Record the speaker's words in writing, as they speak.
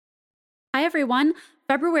Hi, everyone.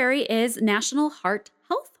 February is National Heart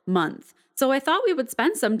Health Month. So I thought we would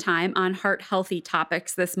spend some time on heart healthy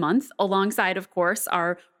topics this month, alongside, of course,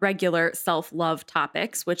 our regular self love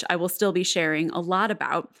topics, which I will still be sharing a lot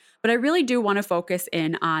about. But I really do want to focus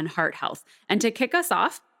in on heart health. And to kick us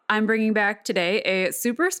off, I'm bringing back today a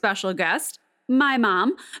super special guest, my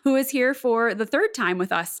mom, who is here for the third time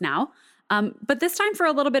with us now. But this time for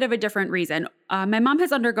a little bit of a different reason. My mom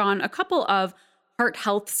has undergone a couple of heart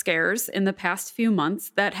health scares in the past few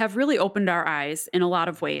months that have really opened our eyes in a lot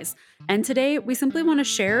of ways. And today, we simply want to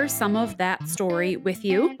share some of that story with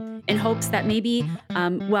you in hopes that maybe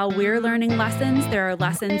while we're learning lessons, there are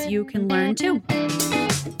lessons you can learn too.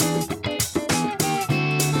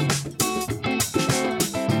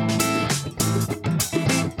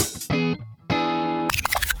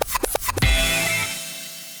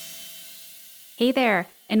 Hey there,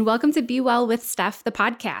 and welcome to Be Well with Steph, the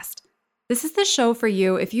podcast. This is the show for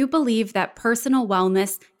you if you believe that personal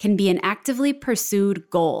wellness can be an actively pursued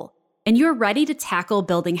goal, and you're ready to tackle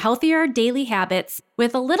building healthier daily habits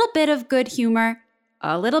with a little bit of good humor,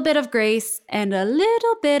 a little bit of grace, and a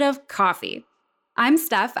little bit of coffee. I'm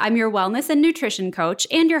Steph. I'm your wellness and nutrition coach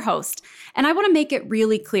and your host, and I want to make it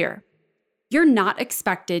really clear. You're not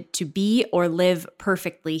expected to be or live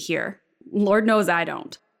perfectly here. Lord knows I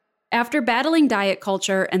don't. After battling diet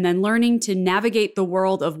culture and then learning to navigate the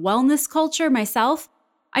world of wellness culture myself,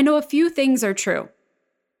 I know a few things are true.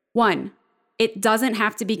 1, it doesn't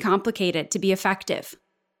have to be complicated to be effective.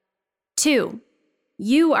 2,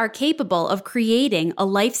 you are capable of creating a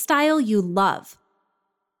lifestyle you love.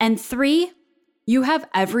 And 3, you have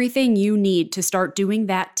everything you need to start doing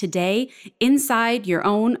that today inside your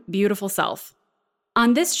own beautiful self.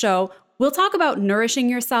 On this show, we'll talk about nourishing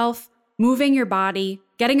yourself, moving your body,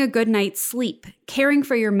 getting a good night's sleep, caring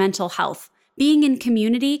for your mental health, being in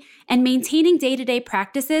community, and maintaining day-to-day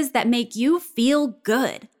practices that make you feel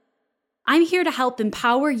good. I'm here to help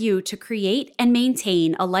empower you to create and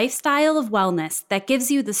maintain a lifestyle of wellness that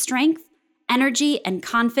gives you the strength, energy, and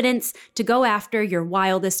confidence to go after your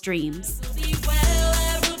wildest dreams.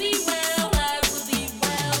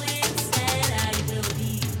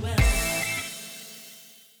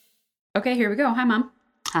 Okay, here we go. Hi, Mom.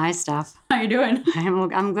 Hi, Steph. How you doing?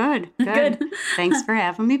 I'm good. Good. Thanks for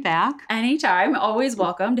having me back. Anytime. Always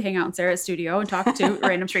welcome to hang out in Sarah's studio and talk to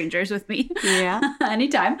random strangers with me. Yeah.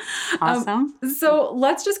 Anytime. Awesome. So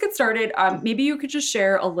let's just get started. Maybe you could just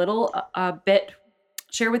share a little bit,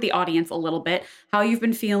 share with the audience a little bit how you've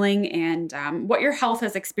been feeling and what your health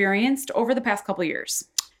has experienced over the past couple of years.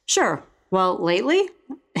 Sure. Well, lately,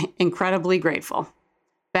 incredibly grateful.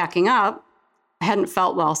 Backing up, I hadn't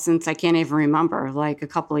felt well since I can't even remember, like a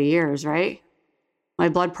couple of years, right? My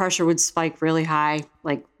blood pressure would spike really high,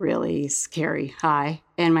 like really scary high,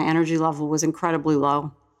 and my energy level was incredibly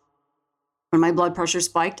low. When my blood pressure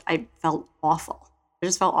spiked, I felt awful. I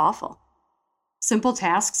just felt awful. Simple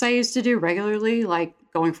tasks I used to do regularly, like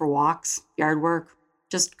going for walks, yard work,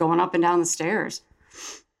 just going up and down the stairs,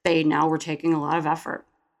 they now were taking a lot of effort.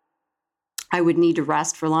 I would need to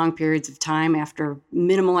rest for long periods of time after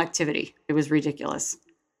minimal activity. It was ridiculous.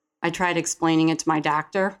 I tried explaining it to my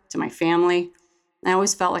doctor, to my family. I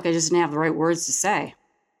always felt like I just didn't have the right words to say.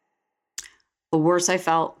 The worse I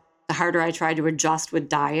felt, the harder I tried to adjust with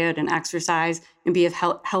diet and exercise and be as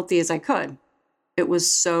healthy as I could. It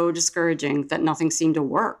was so discouraging that nothing seemed to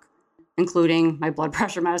work, including my blood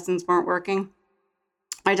pressure medicines weren't working.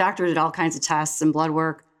 My doctor did all kinds of tests and blood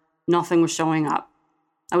work. Nothing was showing up.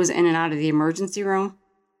 I was in and out of the emergency room.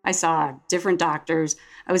 I saw different doctors.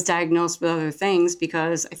 I was diagnosed with other things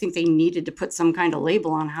because I think they needed to put some kind of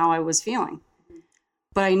label on how I was feeling.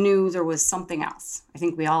 But I knew there was something else. I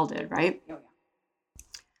think we all did, right? Oh, yeah.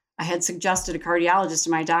 I had suggested a cardiologist to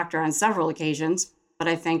my doctor on several occasions, but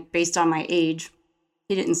I think based on my age,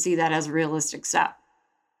 he didn't see that as a realistic step.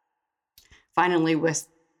 Finally, with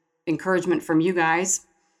encouragement from you guys,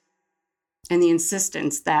 and the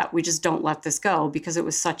insistence that we just don't let this go because it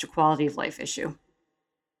was such a quality of life issue.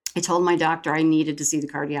 I told my doctor I needed to see the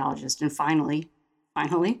cardiologist, and finally,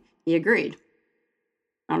 he agreed.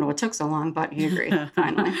 I don't know what took so long, but he agreed,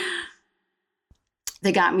 finally.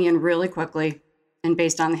 They got me in really quickly, and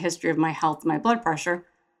based on the history of my health and my blood pressure,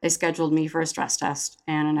 they scheduled me for a stress test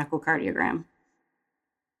and an echocardiogram.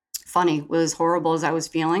 Funny, with as horrible as I was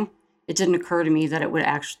feeling, it didn't occur to me that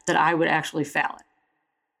I would actually fail it.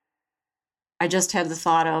 I just had the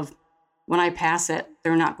thought of, when I pass it,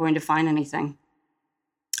 they're not going to find anything.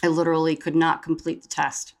 I literally could not complete the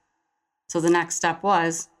test. So the next step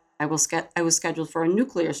was, I was scheduled for a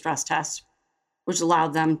nuclear stress test, which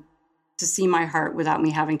allowed them to see my heart without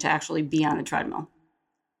me having to actually be on a treadmill.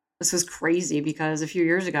 This was crazy because a few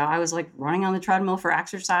years ago, I was like running on the treadmill for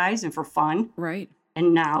exercise and for fun. Right.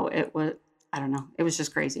 And now it was, I don't know, it was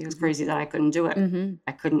just crazy. It was crazy that I couldn't do it. Mm-hmm.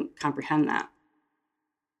 I couldn't comprehend that.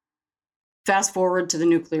 Fast forward to the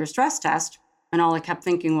nuclear stress test, and all I kept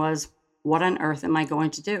thinking was, what on earth am I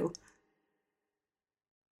going to do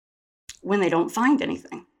when they don't find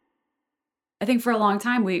anything? I think for a long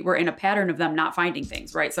time we were in a pattern of them not finding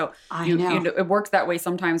things, right? So it works that way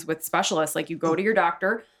sometimes with specialists. Like you go to your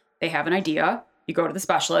doctor, they have an idea, you go to the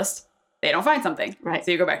specialist, they don't find something. Right.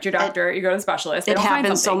 So you go back to your doctor, you go to the specialist, they It don't find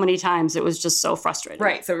happened something. so many times. It was just so frustrating.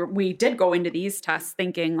 Right. So we did go into these tests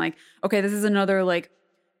thinking like, okay, this is another like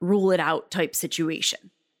rule it out type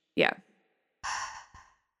situation. Yeah.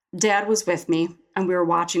 Dad was with me, and we were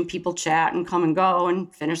watching people chat and come and go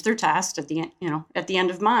and finish their test at the end, at the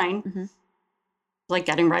end of mine, like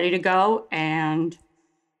getting ready to go. And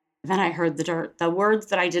then I heard the words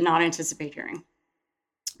that I did not anticipate hearing.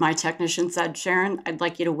 My technician said, "Sharon, I'd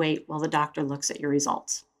like you to wait while the doctor looks at your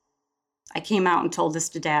results." I came out and told this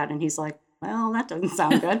to Dad, and he's like, "Well, that doesn't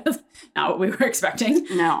sound good." Not what we were expecting.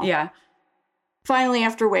 No. Yeah. Finally,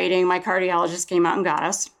 after waiting, my cardiologist came out and got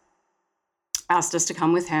us, asked us to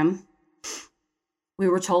come with him. We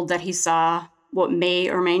were told that he saw what may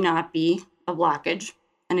or may not be a blockage,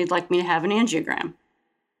 and he'd like me to have an angiogram.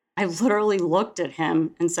 I literally looked at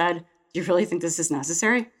him and said, "Do you really think this is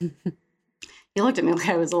necessary?" He looked at me like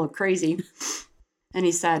I was a little crazy. And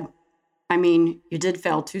he said, "I mean, you did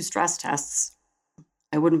fail 2 stress tests.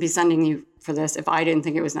 I wouldn't be sending you for this if I didn't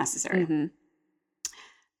think it was necessary." Mm-hmm.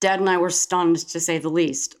 Dad and I were stunned, to say the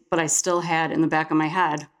least, but I still had in the back of my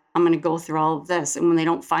head, I'm going to go through all of this, and when they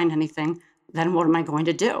don't find anything, then what am I going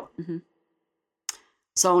to do? Mm-hmm.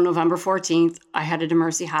 So November 14th, I headed to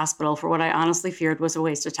Mercy Hospital for what I honestly feared was a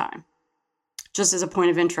waste of time. Just as a point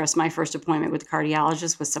of interest, my first appointment with the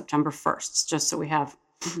cardiologist was September 1st, just so we have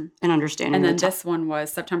an understanding. And then this one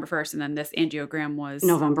was September 1st, and then this angiogram was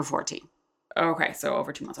November 14th. Okay, so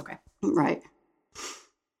over 2 months. Okay. Right.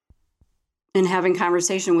 In having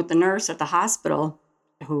conversation with the nurse at the hospital,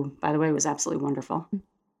 who, by the way, was absolutely wonderful,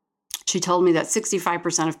 she told me that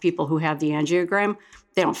 65% of people who have the angiogram,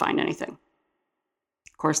 they don't find anything.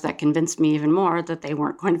 Of course, that convinced me even more that they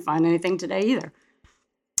weren't going to find anything today either.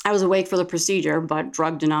 I was awake for the procedure, but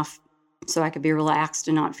drugged enough so I could be relaxed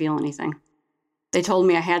and not feel anything. They told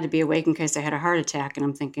me I had to be awake in case I had a heart attack, and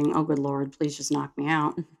I'm thinking, oh, good Lord, please just knock me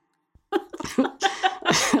out.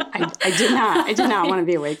 I did not want to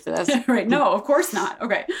be awake for this. Right. No, of course not.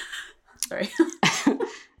 Okay. Sorry.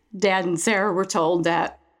 Dad and Sarah were told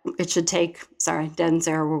that it should take, Dad and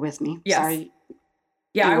Sarah were with me. Yes. Sorry.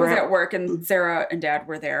 Yeah, I was at work and Sarah and Dad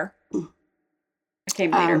were there. I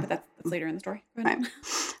came later, but that's later in the story. Right.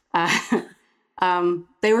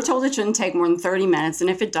 They were told it shouldn't take more than 30 minutes, and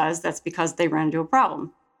if it does, that's because they ran into a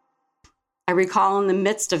problem. I recall in the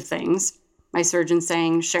midst of things, my surgeon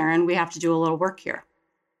saying, "Sharon, we have to do a little work here."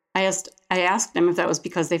 I asked him if that was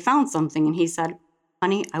because they found something, and he said,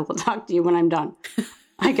 "Honey, I will talk to you when I'm done."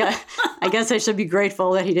 I guess I should be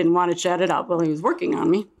grateful that he didn't want to chat it up while he was working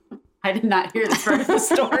on me. I did not hear this part of the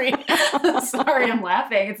story. Sorry, I'm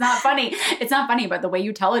laughing. It's not funny. It's not funny, but the way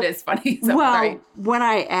you tell it is funny. So, when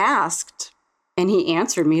I asked and he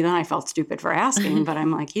answered me, then I felt stupid for asking, but I'm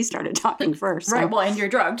like, he started talking first. Right. So. Well, and you're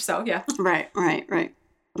drugged, so yeah. Right.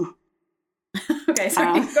 Okay,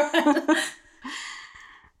 sorry. Go ahead.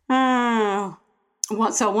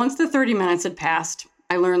 So once the 30 minutes had passed,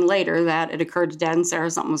 I learned later that it occurred to Dad and Sarah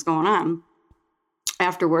something was going on.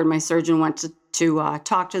 Afterward, my surgeon went to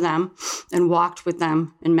talk to them and walked with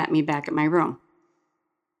them and met me back at my room.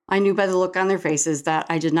 I knew by the look on their faces that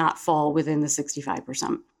I did not fall within the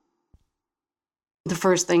 65%. The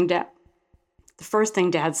first thing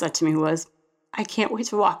Dad said to me was, "I can't wait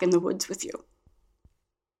to walk in the woods with you.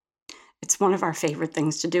 It's one of our favorite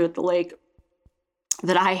things to do at the lake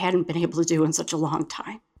that I hadn't been able to do in such a long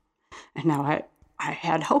time. And now I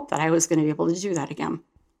had hope that I was going to be able to do that again."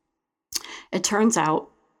 It turns out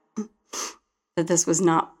that this was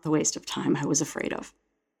not the waste of time I was afraid of,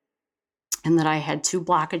 and that I had 2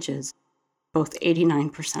 blockages, both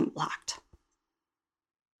 89% blocked.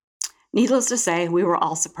 Needless to say, we were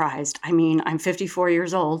all surprised. I mean, I'm 54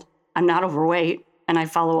 years old, I'm not overweight, and I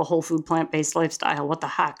follow a whole food plant-based lifestyle. What the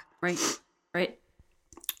heck? Right.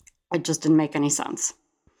 It just didn't make any sense.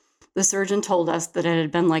 The surgeon told us that it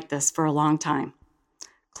had been like this for a long time.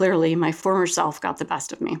 Clearly, my former self got the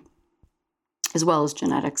best of me, as well as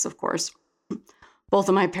genetics, of course. Both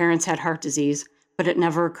of my parents had heart disease, but it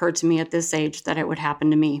never occurred to me at this age that it would happen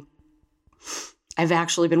to me. I've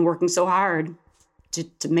actually been working so hard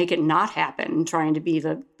to make it not happen and trying to be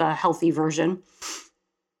the healthy version.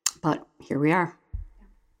 But here we are.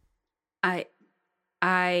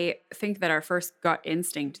 I think that our first gut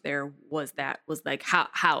instinct there was like,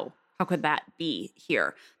 how could that be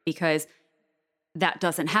here? Because that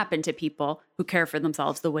doesn't happen to people who care for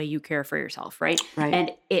themselves the way you care for yourself, right? Right.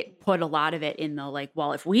 And it put a lot of it in the like,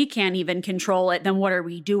 well, if we can't even control it, then what are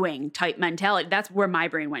we doing type mentality. That's where my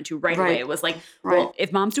brain went to right away. It was like, well,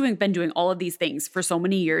 if mom's been doing all of these things for so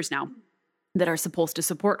many years now that are supposed to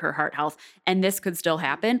support her heart health, and this could still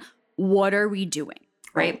happen, what are we doing?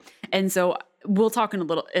 Right. And so we'll talk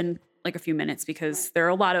in like a few minutes, because there are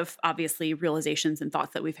a lot of obviously realizations and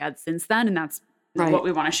thoughts that we've had since then. And that's what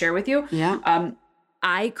we want to share with you. Yeah.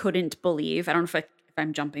 I couldn't believe, I don't know if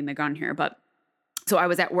I'm jumping the gun here, but so I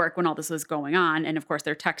was at work when all this was going on. And of course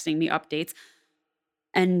they're texting me updates,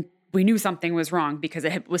 and we knew something was wrong because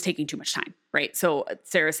it was taking too much time. Right. So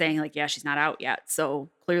Sarah's saying like, yeah, she's not out yet. So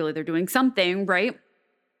clearly they're doing something. Right.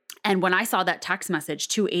 And when I saw that text message,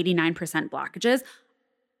 289% blockages,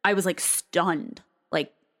 I was like stunned.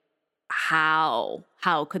 Like, how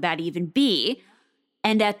could that even be?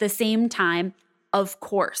 And at the same time, of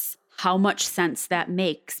course, how much sense that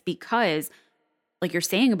makes, because like you're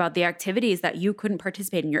saying about the activities that you couldn't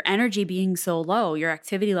participate in, your energy being so low, your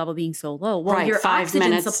activity level being so low. Well, your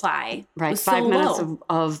oxygen supply was 5 so minutes low.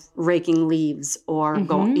 of raking leaves or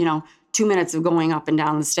going, 2 minutes of going up and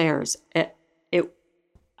down the stairs.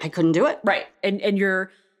 I couldn't do it. Right. And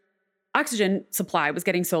your oxygen supply was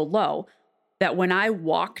getting so low that when I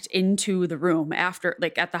walked into the room after,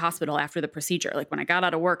 like at the hospital after the procedure, like when I got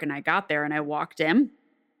out of work and I got there and I walked in,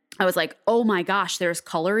 I was like, oh my gosh, there's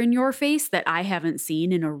color in your face that I haven't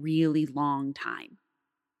seen in a really long time.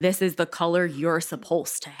 This is the color you're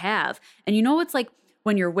supposed to have. And it's like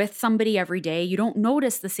when you're with somebody every day, you don't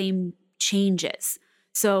notice the same changes.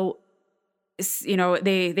 So,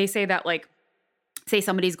 they say that like, say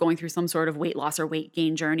somebody's going through some sort of weight loss or weight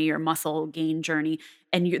gain journey or muscle gain journey,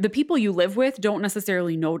 and the people you live with don't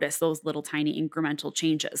necessarily notice those little tiny incremental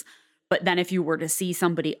changes. But then if you were to see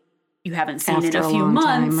somebody you haven't seen After in a a few long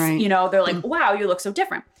months, time, right. they're like, wow, you look so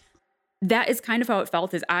different. That is kind of how it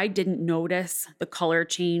felt, is I didn't notice the color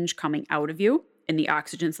change coming out of you and the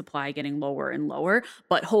oxygen supply getting lower and lower.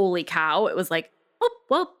 But holy cow, it was like, oh,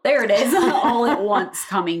 well, there it is all at once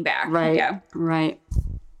coming back. Right. Yeah. Right.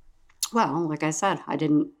 Well, like I said, I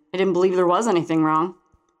didn't believe there was anything wrong.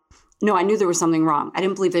 No, I knew there was something wrong. I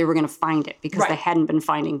didn't believe they were going to find it because they hadn't been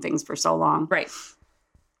finding things for so long. Right.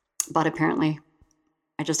 But apparently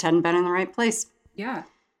I just hadn't been in the right place. Yeah.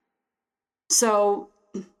 So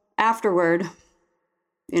afterward,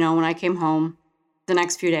 when I came home, the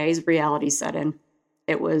next few days, reality set in.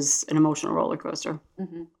 It was an emotional roller coaster.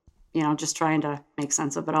 Mm-hmm. Just trying to make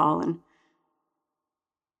sense of it all and,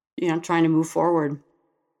 trying to move forward.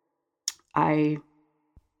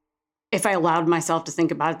 If I allowed myself to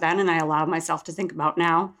think about it then, and I allowed myself to think about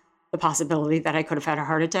now, the possibility that I could have had a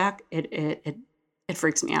heart attack, it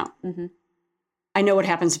freaks me out. Mm-hmm. I know it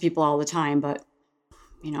happens to people all the time, but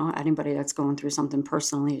anybody that's going through something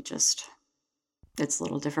personally, it's a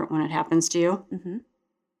little different when it happens to you. Mm-hmm.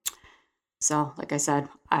 So, like I said,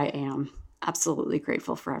 I am absolutely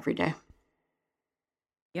grateful for every day.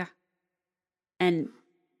 Yeah. And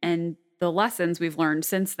the lessons we've learned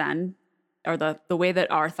since then, or the way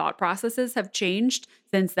that our thought processes have changed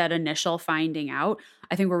since that initial finding out,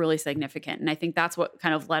 I think were really significant. And I think that's what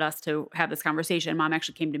kind of led us to have this conversation. Mom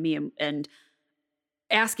actually came to me and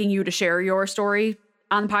asking you to share your story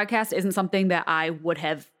on the podcast isn't something that I would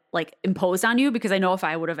have like imposed on you, because I know if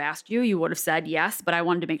I would have asked you, you would have said yes, but I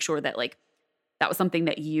wanted to make sure that like that was something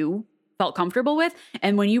that you felt comfortable with.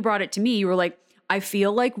 And when you brought it to me, you were like, I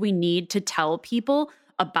feel like we need to tell people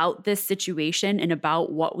about this situation and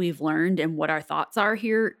about what we've learned and what our thoughts are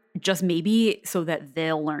here, just maybe so that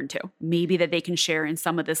they'll learn too. Maybe that they can share in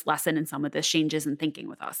some of this lesson and some of this changes in thinking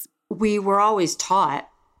with us. We were always taught,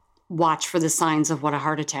 watch for the signs of what a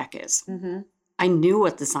heart attack is. Mm-hmm. I knew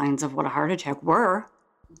what the signs of what a heart attack were.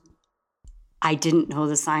 I didn't know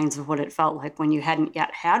the signs of what it felt like when you hadn't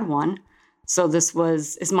yet had one. So this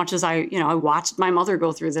was, as much as I watched my mother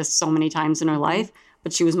go through this so many times in her life,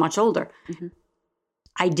 but she was much older. Mm-hmm.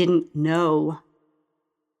 I didn't know,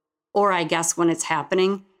 or I guess when it's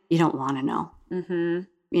happening, you don't want to know.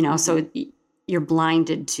 Mm-hmm. So you're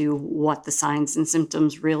blinded to what the signs and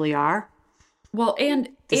symptoms really are. Well, and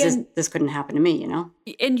this couldn't happen to me,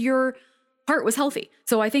 And your heart was healthy.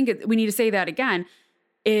 So I think we need to say that again,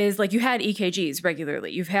 is like you had EKGs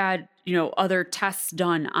regularly. You've had, other tests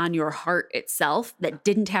done on your heart itself that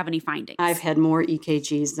didn't have any findings. I've had more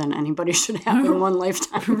EKGs than anybody should have in one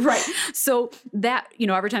lifetime. Right. So that,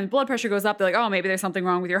 every time the blood pressure goes up, they're like, oh, maybe there's something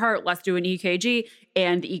wrong with your heart. Let's do an EKG.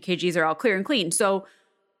 And the EKGs are all clear and clean. So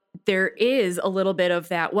there is a little bit of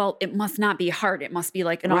that, well, it must not be heart. It must be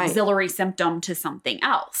like an auxiliary symptom to something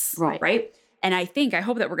else. Right. And I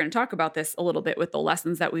hope that we're going to talk about this a little bit with the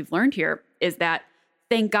lessons that we've learned here, is that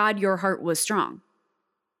thank God your heart was strong.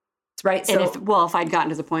 Right. And if I'd gotten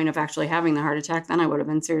to the point of actually having the heart attack, then I would have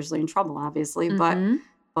been seriously in trouble, obviously.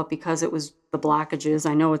 But because it was the blockages,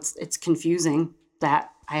 I know it's confusing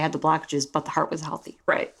that I had the blockages, but the heart was healthy.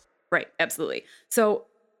 Right. Absolutely. So,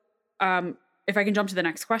 if I can jump to the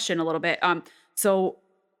next question a little bit. So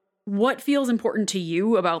what feels important to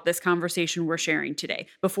you about this conversation we're sharing today?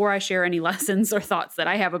 Before I share any lessons or thoughts that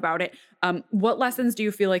I have about it, what lessons do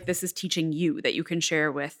you feel like this is teaching you that you can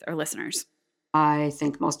share with our listeners? I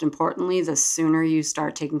think most importantly, the sooner you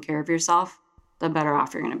start taking care of yourself, the better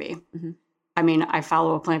off you're going to be. I mean, I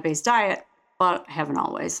follow a plant-based diet, but I haven't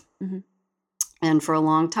always. And for a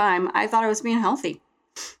long time, I thought I was being healthy.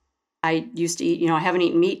 I used to eat, I haven't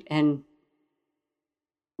eaten meat in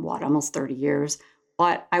almost 30 years,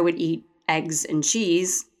 but I would eat eggs and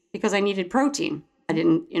cheese because I needed protein. I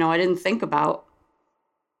didn't think about,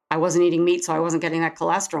 I wasn't eating meat, so I wasn't getting that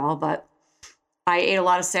cholesterol, but I ate a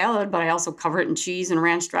lot of salad, but I also covered it in cheese and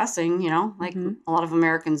ranch dressing, like a lot of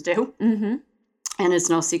Americans do. And it's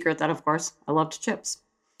no secret that, of course, I loved chips.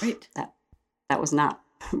 Right. That was not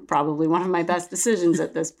probably one of my best decisions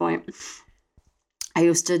at this point. I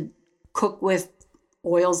used to cook with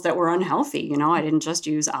oils that were unhealthy. I didn't just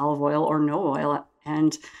use olive oil or no oil.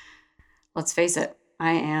 And let's face it,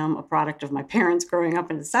 I am a product of my parents growing up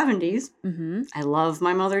in the 70s. I love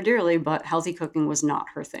my mother dearly, but healthy cooking was not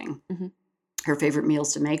her thing. Her favorite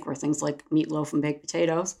meals to make were things like meatloaf and baked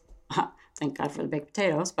potatoes. Thank God for the baked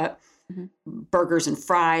potatoes, but burgers and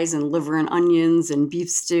fries and liver and onions and beef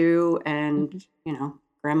stew. And,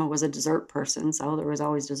 grandma was a dessert person, so there was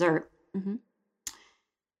always dessert.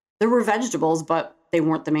 There were vegetables, but they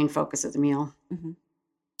weren't the main focus of the meal.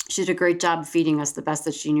 She did a great job of feeding us the best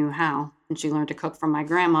that she knew how. And she learned to cook from my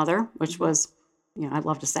grandmother, which was, I'd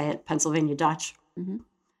love to say it, Pennsylvania Dutch.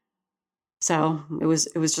 So it was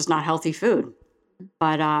just not healthy food.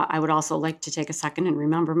 But I would also like to take a second and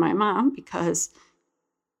remember my mom, because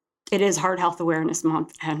it is Heart Health Awareness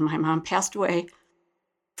Month, and my mom passed away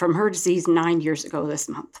from her disease 9 years ago this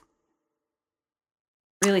month.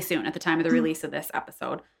 Really soon, at the time of the release of this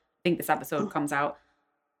episode. I think this episode comes out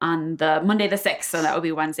on the Monday the 6th, so that would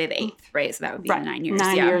be Wednesday the 8th, right? So that would be 9 years.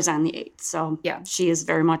 9 years on the 8th. So she is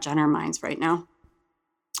very much on our minds right now.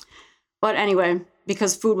 But anyway,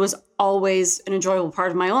 because food was always an enjoyable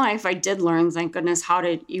part of my life, I did learn, thank goodness, how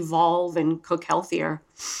to evolve and cook healthier.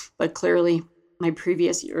 But clearly, my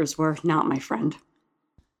previous years were not my friend.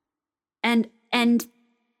 And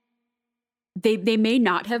they may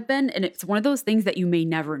not have been, and it's one of those things that you may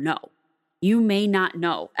never know. You may not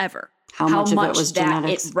know ever how much of it was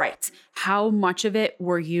genetics. How much of it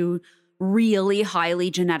were you really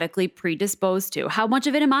highly genetically predisposed to? How much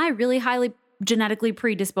of it am I really highly genetically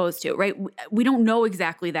predisposed to, right? We don't know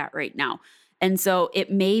exactly that right now. And so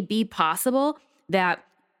it may be possible that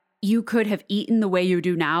you could have eaten the way you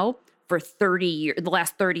do now for the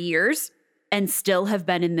last 30 years and still have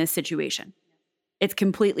been in this situation. It's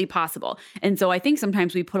completely possible. And so I think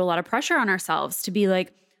sometimes we put a lot of pressure on ourselves to be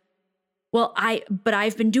like, well,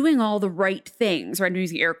 I've been doing all the right things, right? I'm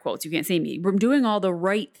using air quotes. You can't see me. I'm doing all the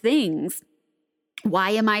right things.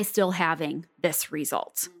 Why am I still having this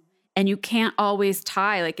result? And you can't always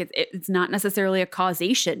tie, like it's not necessarily a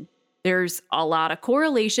causation. There's a lot of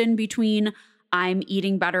correlation between I'm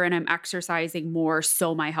eating better and I'm exercising more,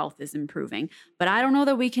 so my health is improving. But I don't know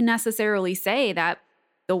that we can necessarily say that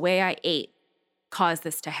the way I ate caused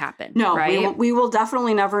this to happen. No, right? we will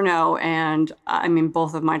definitely never know. And I mean,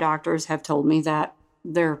 both of my doctors have told me that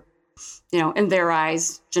they're, in their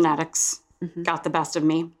eyes, genetics got the best of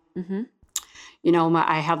me.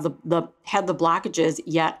 I have had the blockages,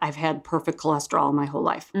 yet I've had perfect cholesterol my whole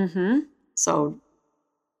life. So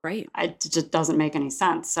right, it just doesn't make any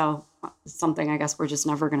sense. So it's something I guess we're just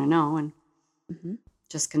never going to know, and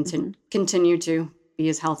just continue to be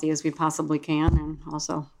as healthy as we possibly can, and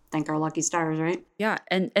also thank our lucky stars, right? Yeah,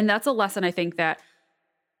 and that's a lesson I think that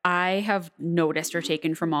I have noticed or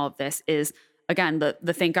taken from all of this is, again,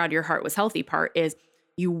 the thank God your heart was healthy part is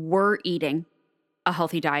you were eating a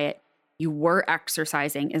healthy diet. You were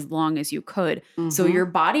exercising as long as you could. So your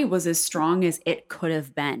body was as strong as it could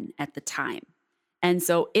have been at the time. And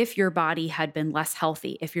so if your body had been less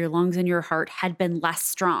healthy, if your lungs and your heart had been less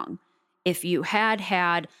strong, if you had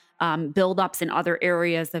buildups in other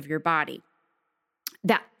areas of your body,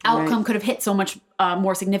 that outcome could have hit so much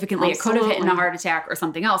more significantly. Absolutely. It could have hit in a heart attack or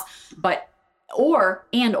something else, or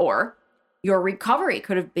your recovery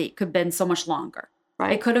could have been so much longer.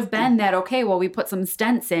 Right. It could have been that, okay, well, we put some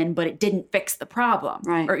stents in, but it didn't fix the problem.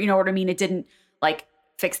 Right. Or, you know what I mean? It didn't like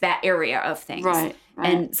fix that area of things. Right.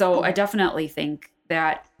 And so I definitely think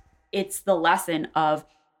that it's the lesson of,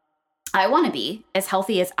 I want to be as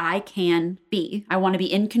healthy as I can be. I want to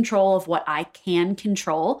be in control of what I can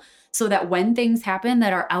control so that when things happen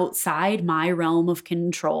that are outside my realm of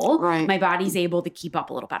control, Right. my body's able to keep up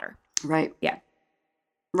a little better. Right. Yeah.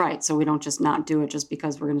 Right. So we don't just not do it just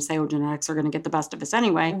because we're going to say, oh, genetics are going to get the best of us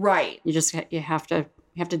anyway. Right. You have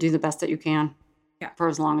to do the best that you can. Yeah. For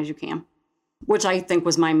as long as you can, which I think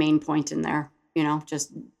was my main point in there. You know,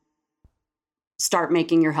 just start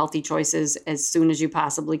making your healthy choices as soon as you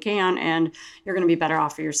possibly can, and you're going to be better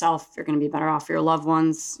off for yourself. You're going to be better off for your loved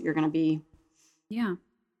ones. You're going to be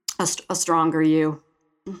a stronger you.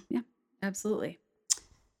 Yeah, absolutely.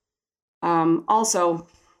 Also,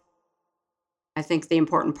 I think the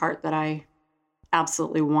important part that I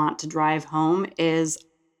absolutely want to drive home is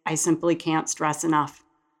I simply can't stress enough.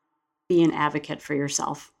 Be an advocate for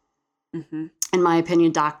yourself. Mm-hmm. In my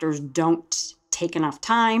opinion, doctors don't take enough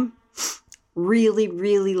time, really,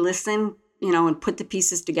 really listen, you know, and put the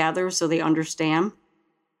pieces together so they understand.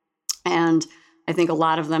 And I think a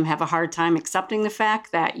lot of them have a hard time accepting the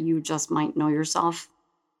fact that you just might know yourself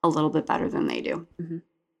a little bit better than they do. Mm-hmm.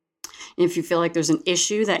 If you feel like there's an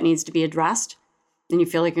issue that needs to be addressed and you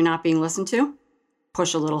feel like you're not being listened to,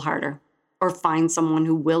 push a little harder or find someone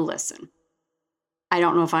who will listen. I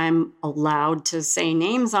don't know if I'm allowed to say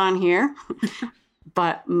names on here,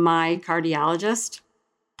 but my cardiologist,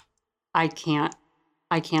 I can't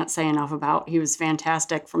say enough about. He was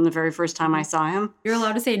fantastic from the very first time I saw him. You're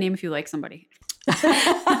allowed to say a name if you like somebody.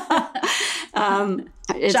 Shout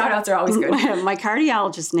outs are always good. My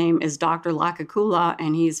cardiologist's name is Dr. Lakakula,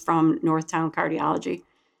 and he's from Northtown Cardiology.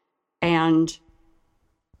 And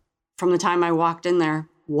from the time I walked in there,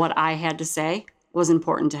 what I had to say was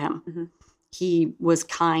important to him. Mm-hmm. He was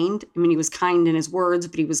kind. I mean, he was kind in his words,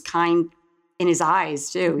 but he was kind in his eyes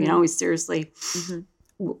too. Mm-hmm. You know, he seriously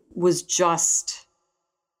was just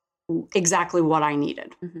exactly what I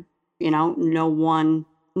needed. Mm-hmm. You know, no one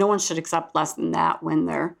should accept less than that when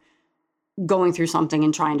they're going through something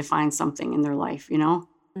and trying to find something in their life, you know,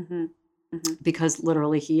 because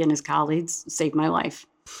literally he and his colleagues saved my life.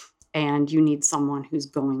 And you need someone who's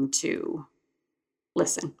going to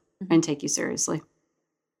listen and take you seriously.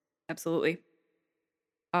 Absolutely.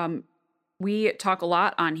 We talk a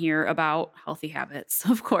lot on here about healthy habits,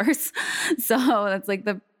 of course. So that's like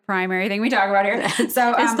the primary thing we talk about here.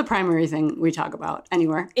 So it's the primary thing we talk about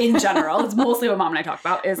anywhere. In general, it's mostly what Mom and I talk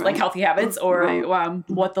about is like healthy habits or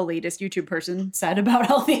what the latest YouTube person said about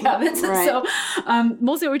healthy habits. Right. So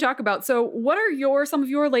mostly what we talk about. So what are some of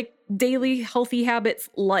your like daily healthy habits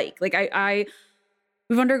like? Like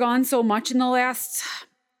we've undergone so much in the last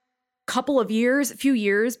few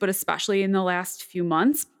years, but especially in the last few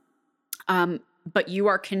months. But you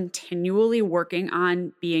are continually working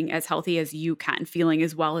on being as healthy as you can, feeling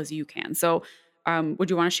as well as you can. So would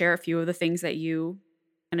you want to share a few of the things that you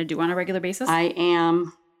kind of do on a regular basis? I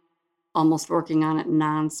am almost working on it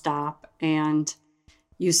nonstop. And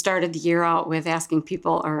you started the year out with asking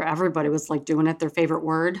people, or everybody was like doing it their favorite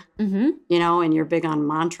word, you know, and you're big on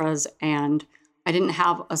mantras. And I didn't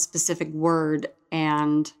have a specific word.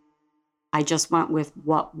 And I just went with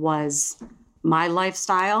what was my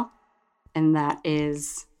lifestyle. And that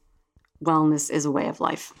is wellness is a way of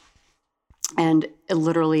life. And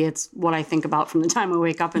it's what I think about from the time I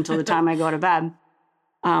wake up until the time I go to bed.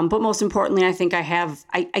 But most importantly, I think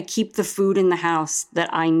I keep the food in the house that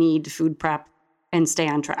I need to food prep and stay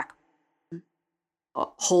on track.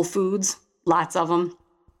 Whole foods, lots of them.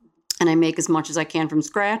 And I make as much as I can from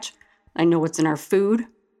scratch. I know what's in our food.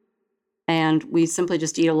 And we simply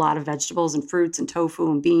just eat a lot of vegetables and fruits and tofu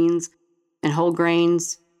and beans and whole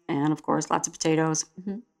grains. And of course, lots of potatoes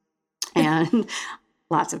and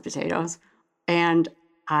lots of potatoes. And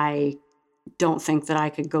I don't think that I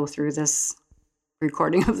could go through this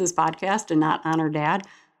recording of this podcast and not honor Dad.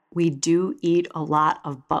 We do eat a lot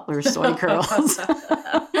of Butler's soy curls.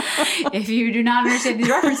 If you do not understand these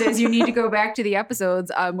references, you need to go back to the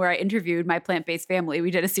episodes where I interviewed my plant-based family.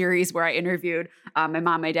 We did a series where I interviewed my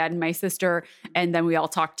mom, my dad, and my sister, and then we all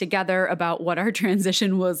talked together about what our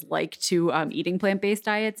transition was like to eating plant-based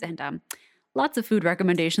diets, and lots of food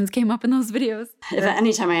recommendations came up in those videos.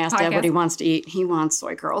 Anytime I ask Dad what he wants to eat, he wants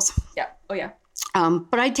soy curls. Yeah. Oh, yeah.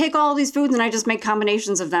 But I take all these foods and I just make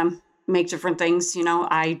combinations of them, make different things. You know,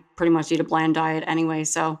 I pretty much eat a bland diet anyway,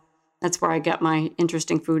 so that's where I get my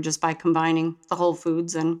interesting food, just by combining the whole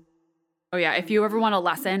foods and Oh, yeah. If you ever want a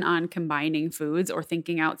lesson on combining foods or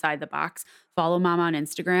thinking outside the box, follow Mom on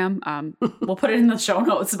Instagram. We'll put it in the show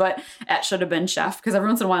notes, but at Should Have Been Chef, because every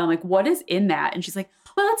once in a while I'm like, what is in that? And she's like,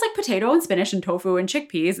 well, it's like potato and spinach and tofu and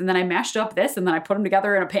chickpeas. And then I mashed up this and then I put them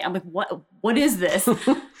together in a pan. I'm like, what is this?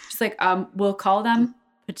 She's like, we'll call them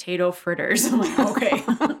potato fritters. I'm like, okay,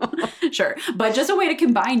 sure. But just a way to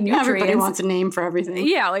combine nutrients. Everybody wants a name for everything.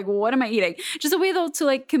 Yeah, like what am I eating? Just a way though to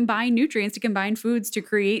like combine nutrients, to combine foods to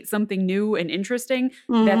create something new and interesting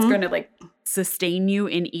that's going to like sustain you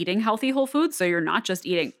in eating healthy whole foods. So you're not just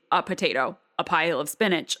eating a potato, a pile of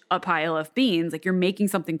spinach, a pile of beans. Like you're making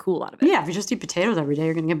something cool out of it. Yeah, if you just eat potatoes every day,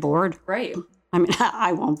 you're going to get bored. Right. I mean,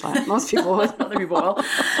 I won't, but most people will. Other people will.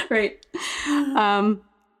 Right.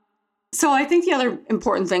 So I think the other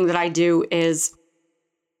important thing that I do is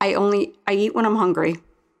I eat when I'm hungry.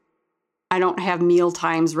 I don't have meal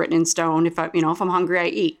times written in stone. If I'm hungry, I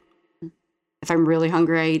eat. If I'm really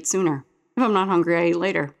hungry, I eat sooner. If I'm not hungry, I eat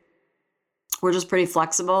later. We're just pretty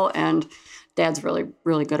flexible, and Dad's really,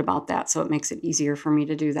 really good about that. So it makes it easier for me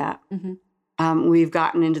to do that. We've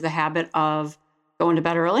gotten into the habit of going to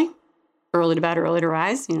bed early to bed, early to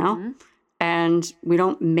rise, and we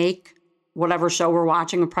don't make whatever show we're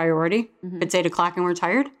watching a priority. If it's 8 o'clock and we're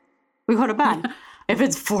tired, we go to bed. If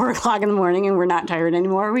it's 4 o'clock in the morning and we're not tired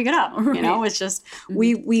anymore, we get up. Right. It's just,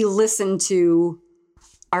 we listen to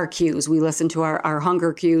our cues. We listen to our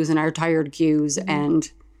hunger cues and our tired cues. And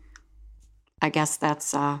I guess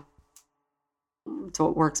that's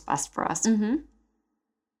what works best for us.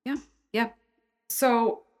 Yeah. Yeah.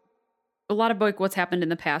 So a lot of like what's happened in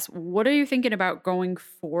the past. What are you thinking about going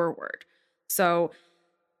forward? So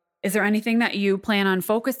is there anything that you plan on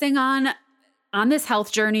focusing on this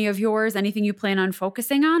health journey of yours? Anything you plan on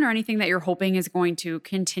focusing on, or anything that you're hoping is going to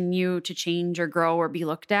continue to change or grow or be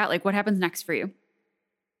looked at? Like what happens next for you?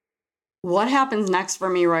 What happens next for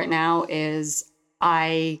me right now is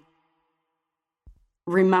I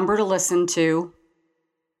remember to listen to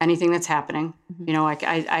anything that's happening.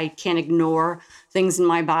 I can't ignore things in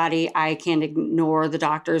my body. I can't ignore the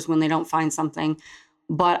doctors when they don't find something.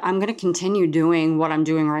 But I'm going to continue doing what I'm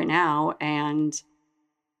doing right now, and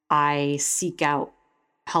I seek out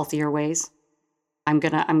healthier ways. I'm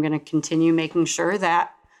gonna continue making sure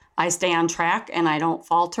that I stay on track and I don't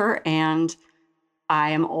falter, and I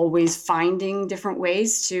am always finding different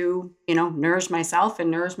ways to, nourish myself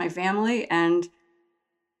and nourish my family. And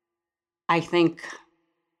I think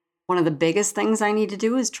one of the biggest things I need to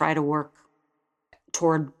do is try to work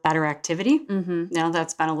toward better activity.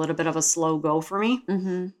 That's been a little bit of a slow go for me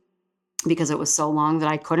because it was so long that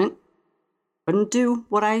I couldn't do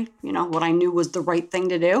what I knew was the right thing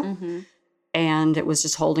to do. And it was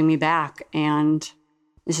just holding me back. And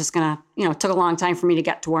it's just gonna, it took a long time for me to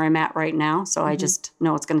get to where I'm at right now. So I just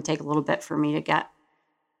know it's gonna take a little bit for me to get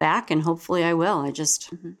back, and hopefully I will. I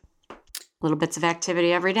just little bits of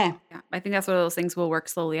activity every day. Yeah, I think that's one of those things will work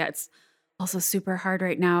slowly. It's also super hard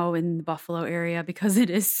right now in the Buffalo area because it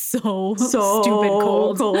is so stupid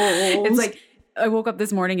cold. It's like I woke up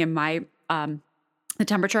this morning and my the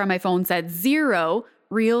temperature on my phone said 0,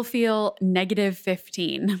 real feel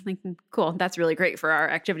 -15. I'm like, cool, that's really great for our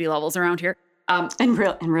activity levels around here. And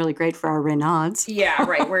really great for our Raynaud's. Yeah,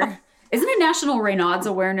 right. Isn't it National Raynaud's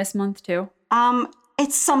Awareness Month too?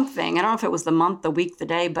 It's something. I don't know if it was the month, the week, the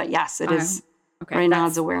day, but yes, it is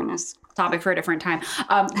Raynaud's Awareness. Topic for a different time.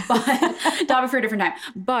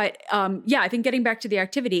 But yeah, I think getting back to the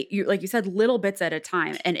activity, like you said, little bits at a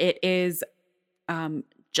time. And it is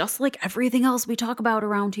just like everything else we talk about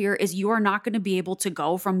around here is you are not going to be able to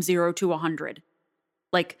go from 0 to 100.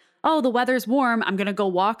 Like, oh, the weather's warm, I'm going to go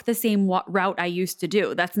walk the same route I used to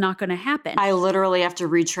do. That's not going to happen. I literally have to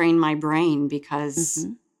retrain my brain because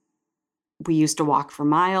we used to walk for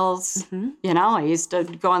miles. I used to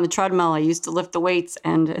go on the treadmill. I used to lift the weights,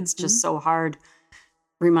 and it's just so hard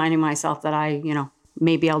reminding myself that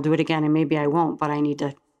maybe I'll do it again and maybe I won't, but I need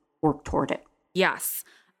to work toward it. Yes.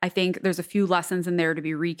 I think there's a few lessons in there to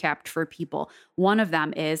be recapped for people. One of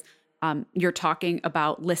them is you're talking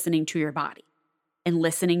about listening to your body and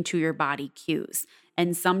listening to your body cues.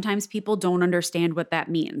 And sometimes people don't understand what that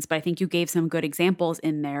means, but I think you gave some good examples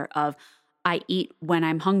in there of I eat when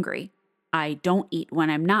I'm hungry. I don't eat when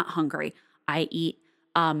I'm not hungry. I eat,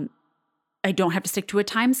 I don't have to stick to a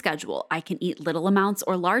time schedule. I can eat little amounts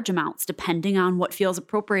or large amounts depending on what feels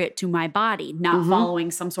appropriate to my body, not following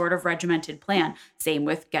some sort of regimented plan. Same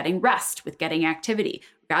with getting rest, with getting activity.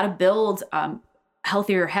 We've got to build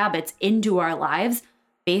healthier habits into our lives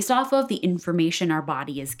based off of the information our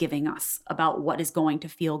body is giving us about what is going to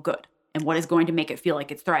feel good and what is going to make it feel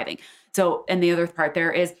like it's thriving. So, and the other part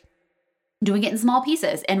there is doing it in small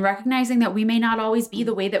pieces and recognizing that we may not always be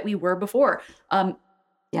the way that we were before.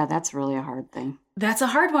 Yeah, that's really a hard thing. That's a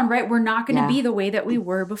hard one, right? We're not going to be the way that we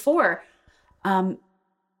were before.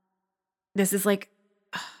 This is like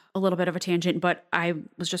a little bit of a tangent, but I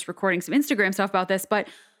was just recording some Instagram stuff about this, but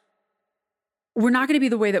we're not going to be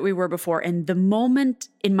the way that we were before. And the moment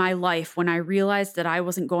in my life when I realized that I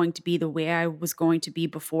wasn't going to be the way I was going to be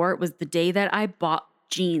before, it was the day that I bought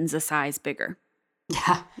jeans a size bigger.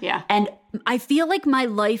 Yeah. And I feel like my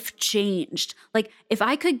life changed. Like if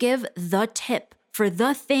I could give the tip for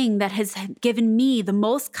the thing that has given me the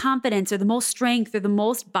most confidence or the most strength or the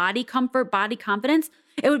most body comfort, body confidence,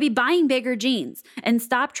 it would be buying bigger jeans and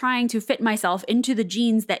stop trying to fit myself into the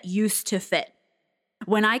jeans that used to fit.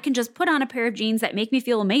 When I can just put on a pair of jeans that make me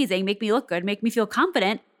feel amazing, make me look good, make me feel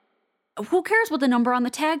confident, who cares what the number on the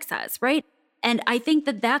tag says, right? And I think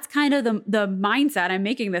that that's kind of the mindset. I'm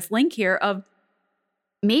making this link here of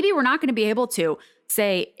maybe we're not going to be able to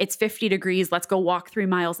say it's 50 degrees, let's go walk 3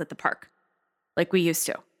 miles at the park like we used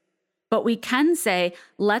to. But we can say,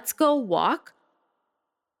 let's go walk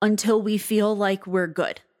until we feel like we're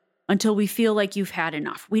good, until we feel like you've had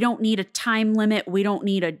enough. We don't need a time limit. We don't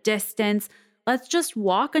need a distance. Let's just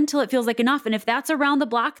walk until it feels like enough. And if that's around the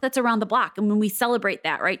block, that's around the block. And when we celebrate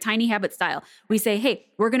that, right? Tiny habit style, we say, hey,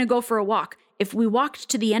 we're going to go for a walk. If we walked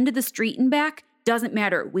to the end of the street and back, doesn't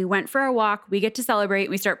matter. We went for a walk. We get to celebrate.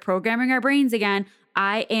 We start programming our brains again.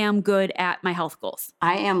 I am good at my health goals.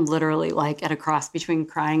 I am literally like at a cross between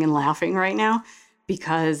crying and laughing right now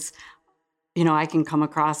because, you know, I can come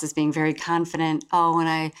across as being very confident. Oh,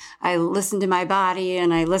 and I listen to my body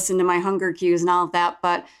and I listen to my hunger cues and all of that.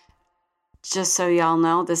 But just so y'all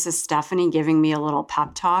know, this is Stephanie giving me a little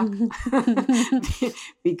pep talk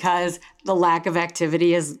because the lack of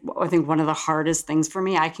activity is, I think, one of the hardest things for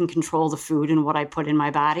me. I can control the food and what I put in my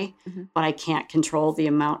body, but I can't control the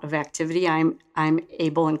amount of activity I'm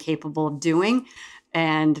able and capable of doing.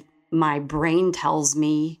 And my brain tells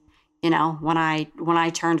me, you know, when I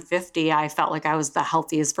turned 50, I felt like I was the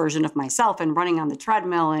healthiest version of myself and running on the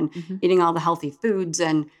treadmill and eating all the healthy foods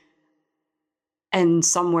and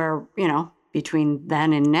somewhere, you know, between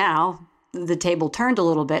then and now, the table turned a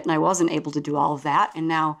little bit and I wasn't able to do all of that. And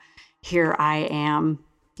now here I am,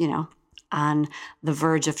 you know, on the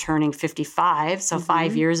verge of turning 55. So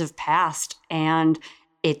 5 years have passed and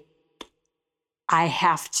I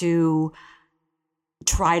have to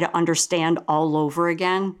try to understand all over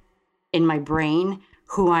again in my brain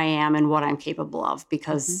who I am and what I'm capable of.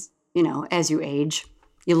 Because, you know, as you age,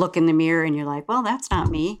 you look in the mirror and you're like, well, that's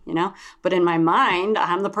not me, you know? But in my mind,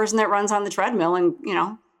 I'm the person that runs on the treadmill and, you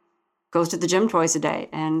know, goes to the gym twice a day.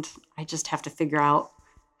 And I just have to figure out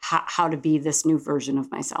how to be this new version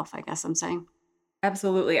of myself, I guess I'm saying.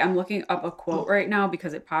 Absolutely. I'm looking up a quote right now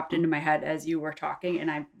because it popped into my head as you were talking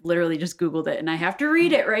and I literally just Googled it and I have to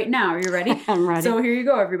read it right now. Are you ready? I'm ready. So here you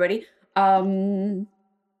go, everybody.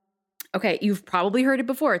 Okay, you've probably heard it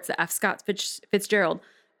before. It's the F. Scott Fitzgerald.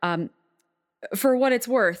 For what it's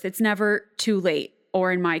worth, it's never too late,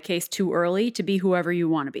 or in my case, too early to be whoever you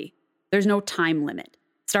want to be. There's no time limit.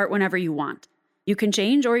 Start whenever you want. You can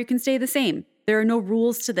change or you can stay the same. There are no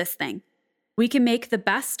rules to this thing. We can make the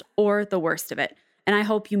best or the worst of it, and I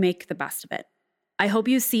hope you make the best of it. I hope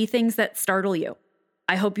you see things that startle you.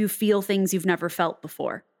 I hope you feel things you've never felt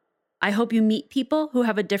before. I hope you meet people who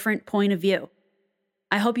have a different point of view.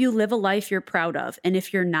 I hope you live a life you're proud of, and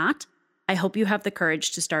if you're not, I hope you have the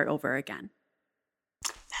courage to start over again.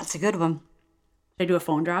 That's a good one. Should I do a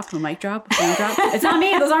phone drop, a mic drop, a phone drop? It's not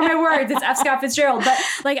me. Those aren't my words. It's F. Scott Fitzgerald. But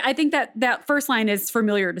like, I think that first line is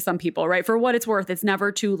familiar to some people, right? For what it's worth, it's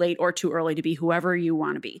never too late or too early to be whoever you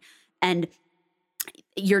want to be. And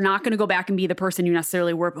you're not going to go back and be the person you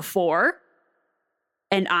necessarily were before.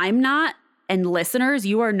 And I'm not. And listeners,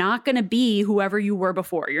 you are not going to be whoever you were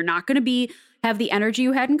before. You're not going to have the energy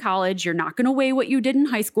you had in college. You're not going to weigh what you did in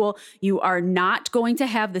high school. You are not going to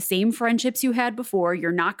have the same friendships you had before.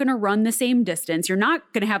 You're not going to run the same distance. You're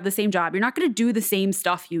not going to have the same job. You're not going to do the same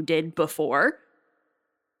stuff you did before.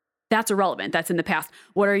 That's irrelevant. That's in the past.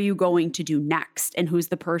 What are you going to do next? And who's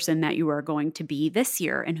the person that you are going to be this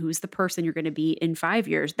year? And who's the person you're going to be in 5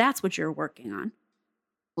 years? That's what you're working on.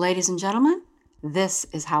 Ladies and gentlemen, this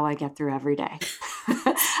is how I get through every day.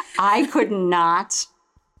 I could not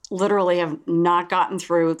literally have not gotten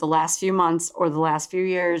through the last few months or the last few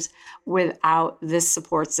years without this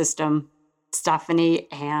support system, Stephanie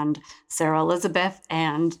and Sarah Elizabeth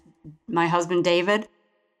and my husband, David,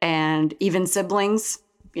 and even siblings.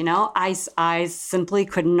 You know, I simply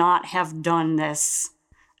could not have done this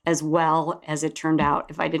as well as it turned out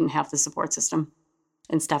if I didn't have the support system.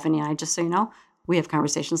 And Stephanie and I, just so you know, we have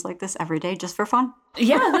conversations like this every day just for fun.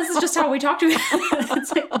 Yeah, this is just how we talk to each other.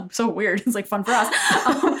 It's like so weird. It's like fun for us.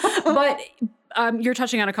 But you're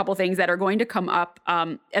touching on a couple things that are going to come up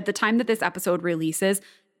at the time that this episode releases.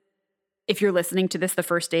 If you're listening to this the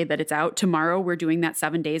first day that it's out, tomorrow we're doing that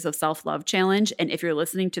 7 days of self-love challenge. And if you're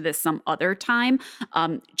listening to this some other time,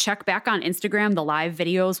 check back on Instagram. The live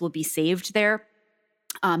videos will be saved there,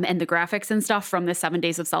 and the graphics and stuff from the 7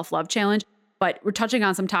 days of self-love challenge. But we're touching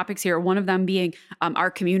on some topics here, one of them being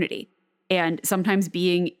our community. And sometimes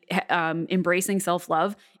embracing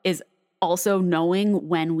self-love is also knowing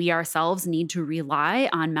when we ourselves need to rely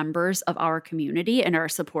on members of our community and our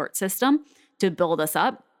support system to build us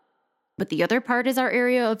up. But the other part is our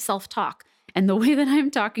area of self-talk. And the way that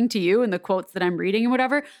I'm talking to you and the quotes that I'm reading and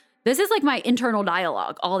whatever, this is like my internal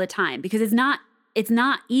dialogue all the time, because it's not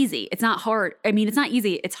easy. It's not hard. I mean, it's not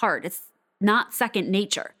easy. It's hard. It's not second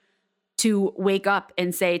nature to wake up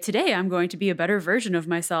and say, today I'm going to be a better version of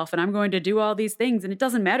myself and I'm going to do all these things. And it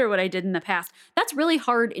doesn't matter what I did in the past. That's really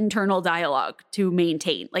hard internal dialogue to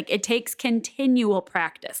maintain. Like, it takes continual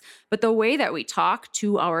practice. But the way that we talk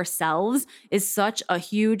to ourselves is such a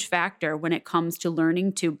huge factor when it comes to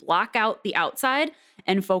learning to block out the outside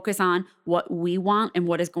and focus on what we want and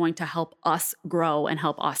what is going to help us grow and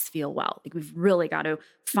help us feel well. Like, we've really got to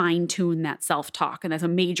fine tune that self-talk. And that's a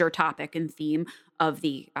major topic and theme of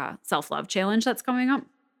the self-love challenge that's coming up.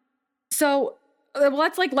 So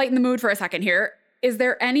let's like lighten the mood for a second here. Is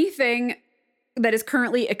there anything that is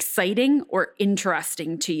currently exciting or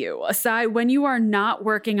interesting to you, aside when you are not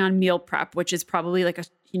working on meal prep, which is probably like a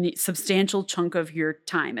substantial chunk of your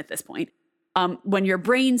time at this point, when your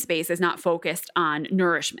brain space is not focused on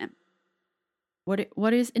nourishment?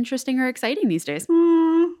 What is interesting or exciting these days?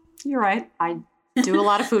 You're right. I do a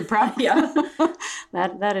lot of food prep. Yeah.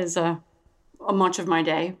 That is much of my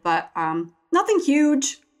day, but nothing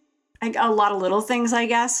huge. A lot of little things, I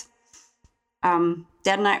guess.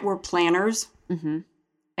 Dad and I were planners,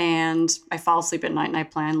 and I fall asleep at night and I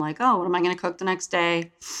plan like, oh, what am I going to cook the next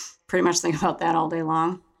day? Pretty much think about that all day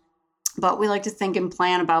long. But we like to think and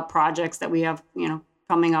plan about projects that we have,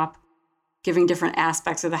 coming up, giving different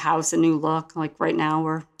aspects of the house a new look. Like right now,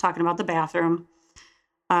 we're talking about the bathroom.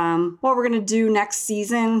 What we're going to do next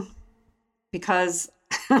season, because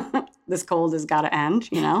this cold has got to end,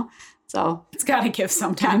 So it's got to give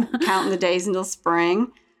some time. Counting the days until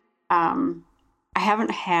spring. I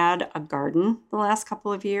haven't had a garden the last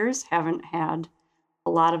couple of years. Haven't had a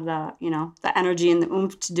lot of the, the energy and the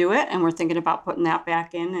oomph to do it. And we're thinking about putting that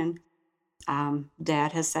back in. And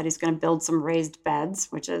Dad has said he's going to build some raised beds,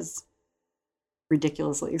 which is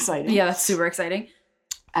ridiculously exciting. Yeah, that's super exciting.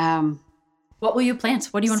 What will you plant?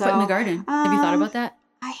 What do you want to put in the garden? Have you thought about that?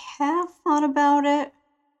 I have thought about it.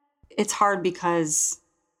 It's hard because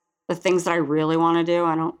the things that I really want to do,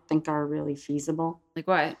 I don't think are really feasible. Like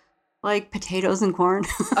what? Like potatoes and corn.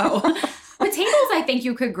 Oh, potatoes I think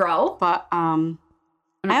you could grow. But I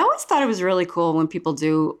always thought it was really cool when people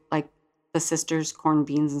do like the sisters corn,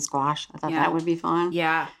 beans, and squash. I thought that would be fun.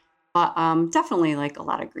 Yeah. But definitely like a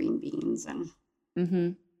lot of green beans and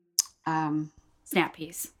snap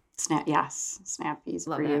peas. Snap peas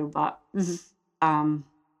love for that. you. But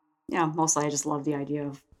mostly I just love the idea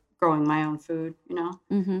of growing my own food,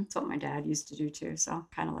 That's what my dad used to do too. So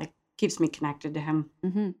kind of like keeps me connected to him.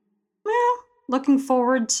 Well, looking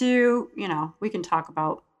forward to, we can talk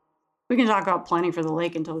about planning for the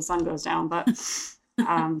lake until the sun goes down, but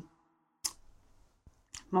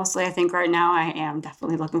mostly I think right now I am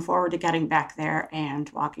definitely looking forward to getting back there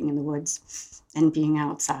and walking in the woods and being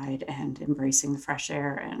outside and embracing the fresh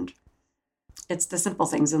air. And it's the simple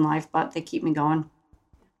things in life, but they keep me going,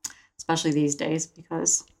 especially these days,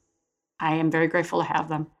 because I am very grateful to have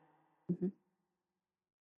them. I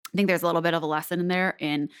think there's a little bit of a lesson in there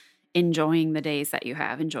in enjoying the days that you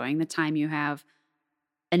have, enjoying the time you have,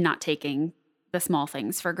 and not taking the small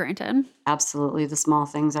things for granted. Absolutely. The small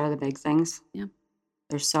things are the big things. Yeah.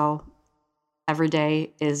 Every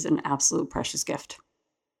day is an absolute precious gift.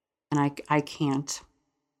 And I can't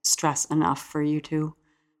stress enough for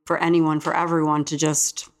everyone to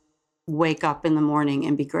just wake up in the morning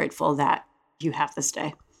and be grateful that you have this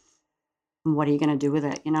day. And what are you going to do with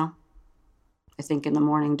it, I think in the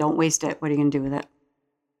morning, don't waste it. What are you going to do with it?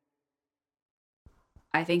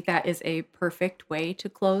 I think that is a perfect way to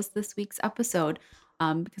close this week's episode,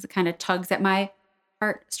 because it kind of tugs at my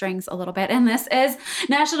heartstrings a little bit. And this is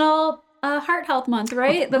National Heart Health Month,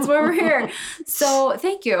 right? That's why we're here. So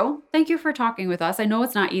thank you. Thank you for talking with us. I know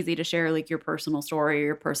it's not easy to share like your personal story or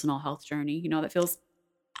your personal health journey. That feels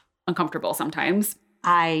uncomfortable sometimes.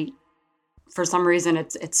 For some reason,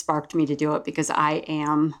 it sparked me to do it because I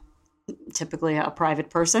am typically a private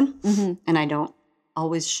person, and I don't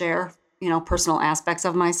always share, personal aspects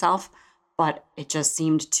of myself, but it just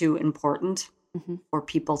seemed too important for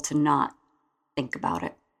people to not think about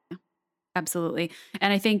it. Absolutely.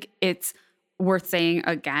 And I think it's worth saying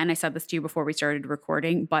again, I said this to you before we started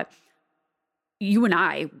recording, but you and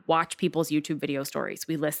I watch people's YouTube video stories.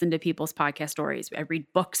 We listen to people's podcast stories. I read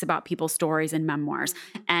books about people's stories and memoirs.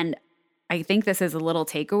 And I think this is a little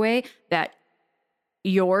takeaway that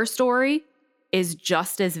your story is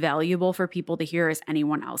just as valuable for people to hear as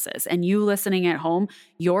anyone else's. And you listening at home,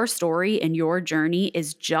 your story and your journey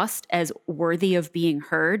is just as worthy of being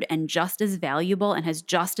heard and just as valuable and has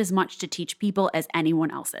just as much to teach people as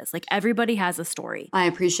anyone else's. Like everybody has a story. I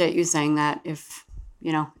appreciate you saying that. If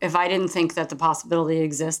I didn't think that the possibility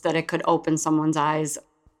exists that it could open someone's eyes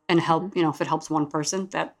and help, if it helps one person,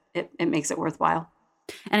 that it makes it worthwhile.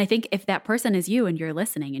 And I think if that person is you and you're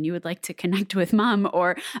listening and you would like to connect with Mom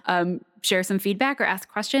or share some feedback or ask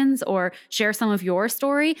questions or share some of your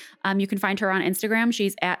story, you can find her on Instagram.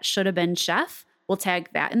 She's at shoulda-been-chef. We'll tag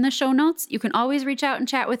that in the show notes. You can always reach out and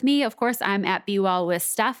chat with me. Of course, I'm at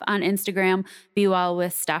BeWellWithSteph on Instagram,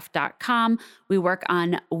 BeWellWithSteph.com. We work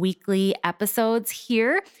on weekly episodes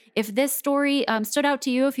here. If this story stood out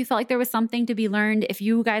to you, if you felt like there was something to be learned, if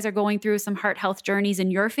you guys are going through some heart health journeys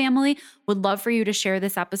in your family, would love for you to share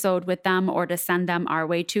this episode with them or to send them our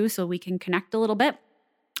way too so we can connect a little bit.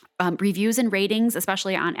 Reviews and ratings,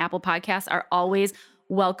 especially on Apple Podcasts, are always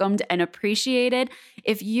welcomed and appreciated.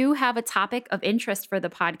 If you have a topic of interest for the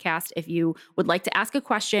podcast, if you would like to ask a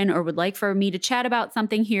question or would like for me to chat about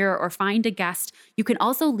something here or find a guest, you can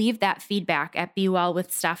also leave that feedback at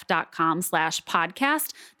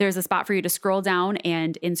bewellwithsteph.com/podcast. There's a spot for you to scroll down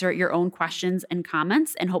and insert your own questions and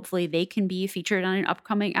comments, and hopefully they can be featured on an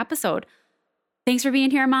upcoming episode. Thanks for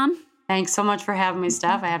being here, Mom. Thanks so much for having me,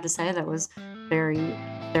 Steph. I have to say that was very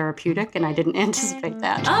therapeutic, and I didn't anticipate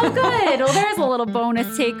that. Oh, good. Well, there's a little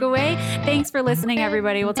bonus takeaway. Thanks for listening,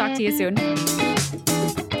 everybody. We'll talk to you soon.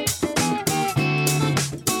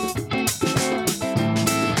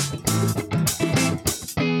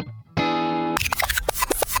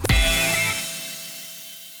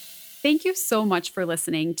 Thank you so much for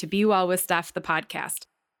listening to Be Well with Steph, the podcast.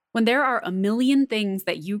 When there are a million things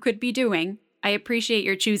that you could be doing, I appreciate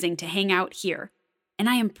your choosing to hang out here. And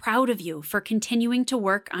I am proud of you for continuing to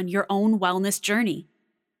work on your own wellness journey.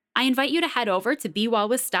 I invite you to head over to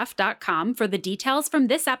BeWellWithSteph.com for the details from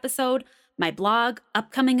this episode, my blog,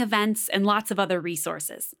 upcoming events, and lots of other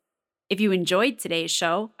resources. If you enjoyed today's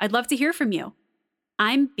show, I'd love to hear from you.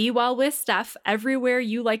 I'm Be Well with Steph everywhere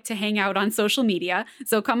you like to hang out on social media,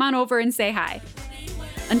 so come on over and say hi.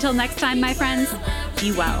 Until next time, my friends,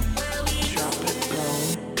 be well.